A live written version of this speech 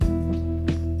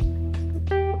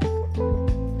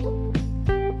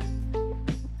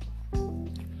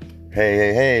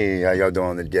Hey, how y'all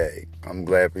doing today? I'm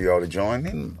glad for y'all to join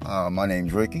me. My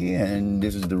name's Ricky, and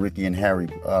this is the Ricky&Harry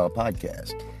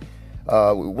podcast.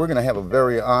 We're going to have a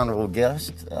very honorable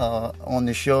guest on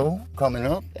the show coming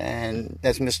up, and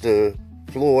that's Mr.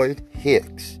 Floyd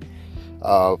Hicks,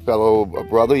 fellow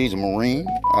brother. He's a Marine,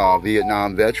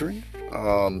 Vietnam veteran.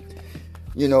 We're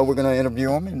going to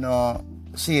interview him and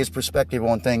see his perspective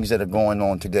on things that are going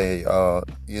on today.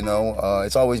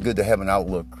 It's always good to have an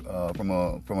outlook from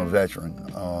a veteran,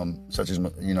 such as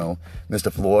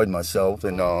Mr. Floyd, myself,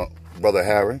 and Brother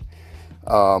Harry.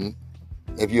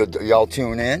 If y'all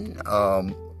tune in,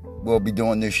 we'll be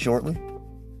doing this shortly,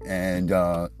 and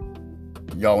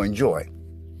y'all enjoy.